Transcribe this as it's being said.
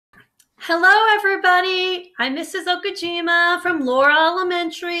Hello, everybody. I'm Mrs. Okajima from Laura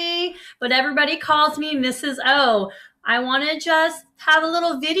Elementary, but everybody calls me Mrs. O. I want to just have a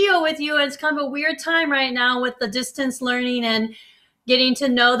little video with you. It's kind of a weird time right now with the distance learning and getting to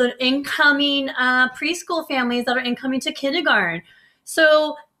know the incoming preschool families that are incoming to kindergarten.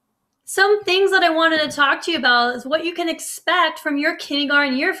 So some things that I wanted to talk to you about is what you can expect from your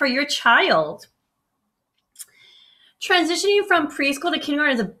kindergarten year for your child. Transitioning from preschool to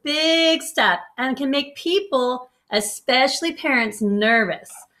kindergarten is a big step and can make people, especially parents,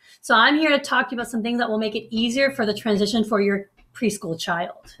 nervous. So I'm here to talk to you about some things that will make it easier for the transition for your preschool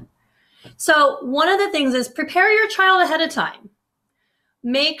child. So one of the things is prepare your child ahead of time.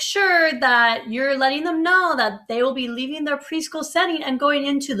 Make sure that you're letting them know that they will be leaving their preschool setting and going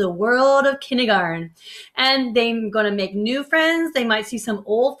into the world of kindergarten. And they're going to make new friends. They might see some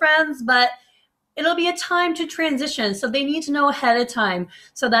old friends, but it'll be a time to transition. So they need to know ahead of time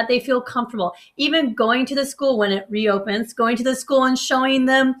so that they feel comfortable. Even going to the school when it reopens, going to the school and showing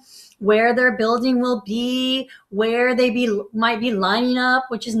them where their building will be, where they might be lining up,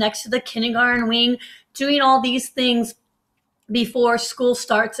 which is next to the kindergarten wing, doing all these things before school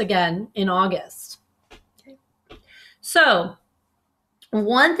starts again in August. Okay. So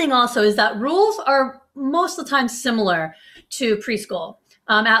one thing also is that rules are most of the time similar to preschool.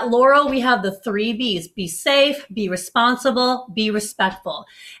 At Laurel, we have the 3 B's: be safe, be responsible, be respectful.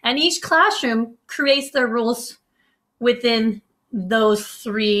 And each classroom creates their rules within those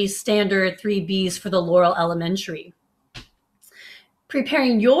 3 standard 3 B's for the Laurel Elementary.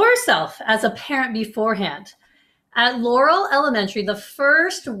 Preparing yourself as a parent beforehand. At Laurel Elementary, the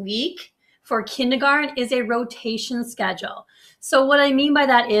first week for kindergarten is a rotation schedule. So what I mean by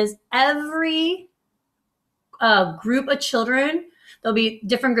that is every group of children, there'll be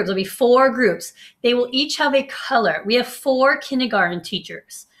different groups. There'll be 4 groups. They will each have a color. We have 4 kindergarten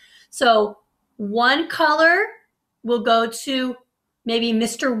teachers. So one color will go to maybe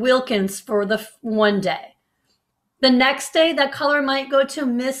Mr. Wilkins for the one day. The next day, that color might go to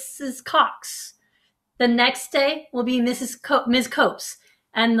Mrs. Cox. The next day will be Ms. Copes.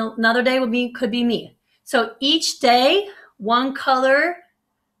 And another day could be me. So each day, one color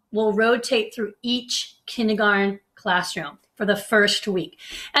will rotate through each kindergarten classroom for the first week.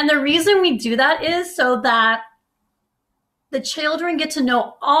 And the reason we do that is so that the children get to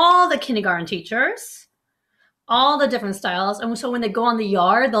know all the kindergarten teachers, all the different styles. And so when they go on the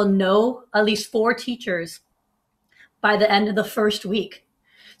yard, they'll know at least 4 teachers by the end of the first week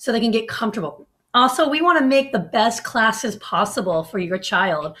so they can get comfortable. Also, we want to make the best classes possible for your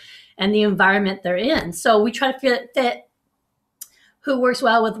child and the environment they're in. So we try to fit who works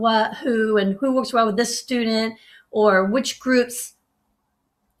well with who and who works well with this student, or which groups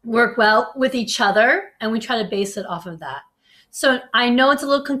work well with each other, and we try to base it off of that. So I know it's a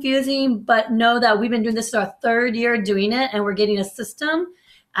little confusing, but know that we've been doing this our 3rd year doing it, and we're getting a system,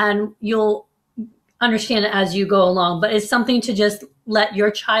 and you'll understand it as you go along. But it's something to just let your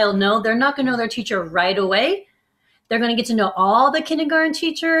child know. They're not going to know their teacher right away. They're going to get to know all the kindergarten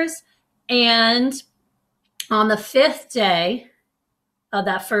teachers, and on the 5th day of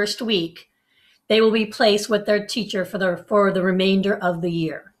that first week, they will be placed with their teacher for the remainder of the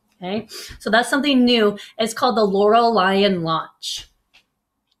year. Okay, so that's something new. It's called the Laurel Lion Launch.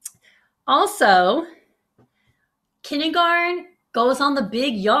 Also, kindergarten goes on the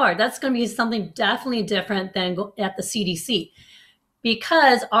big yard. That's going to be something definitely different than at the CDC,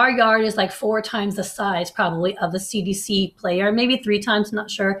 because our yard is like 4 times the size probably of the CDC play yard, maybe 3 times,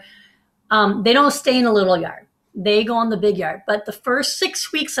 not sure. They don't stay in a little yard. They go on the big yard. But the first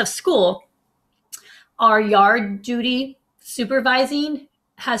 6 weeks of school, our yard duty supervising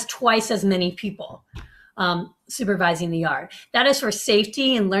has twice as many people supervising the yard. That is for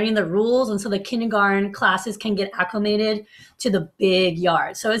safety and learning the rules, and so the kindergarten classes can get acclimated to the big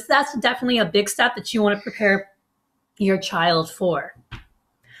yard. So that's definitely a big step that you want to prepare your child for.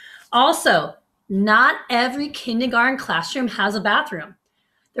 Also, not every kindergarten classroom has a bathroom.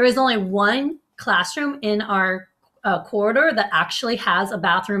 There is only one classroom in our corridor that actually has a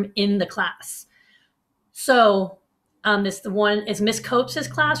bathroom in the class. So the one is Miss Copes'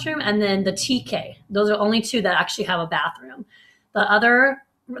 classroom, and then the TK. Those are only 2 that actually have a bathroom. The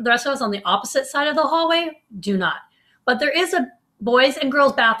rest of us on the opposite side of the hallway do not. But there is a boys and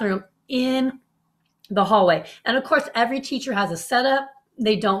girls bathroom in the hallway. And of course, every teacher has a setup.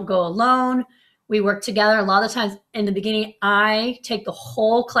 They don't go alone. We work together. A lot of times in the beginning, I take the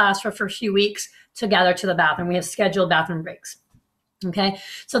whole class for the first few weeks together to the bathroom. We have scheduled bathroom breaks. Okay,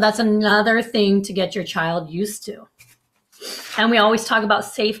 so that's another thing to get your child used to. And we always talk about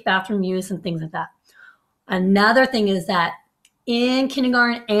safe bathroom use and things like that. Another thing is that in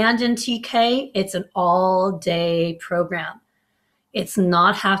kindergarten and in TK, it's an all-day program. It's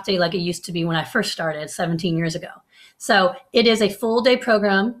not half day like it used to be when I first started 17 years ago. So it is a full day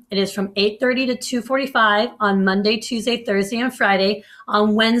program. It is from 8:30 to 2:45 on Monday, Tuesday, Thursday, and Friday.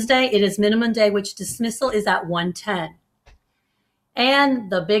 On Wednesday, it is minimum day, which dismissal is at 1:10.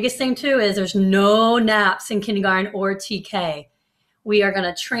 And the biggest thing too is there's no naps in kindergarten or TK. We are going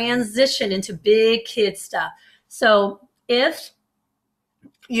to transition into big kid stuff. So if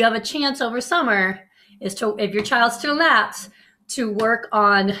you have a chance over summer is to, if your child still naps, to work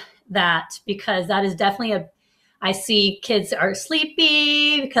on that, because that is definitely I see kids are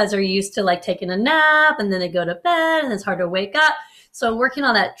sleepy because they're used to like taking a nap and then they go to bed and it's hard to wake up. So working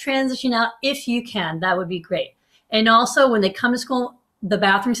on that transition out, if you can, that would be great. And also when they come to school, the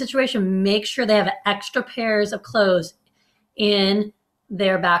bathroom situation, make sure they have extra pairs of clothes in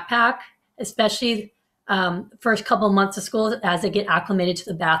their backpack, especially first couple of months of school as they get acclimated to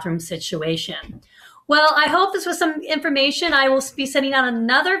the bathroom situation. Well, I hope this was some information. I will be sending out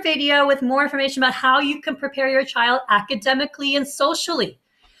another video with more information about how you can prepare your child academically and socially.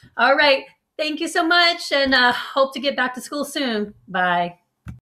 All right. Thank you so much, and hope to get back to school soon. Bye.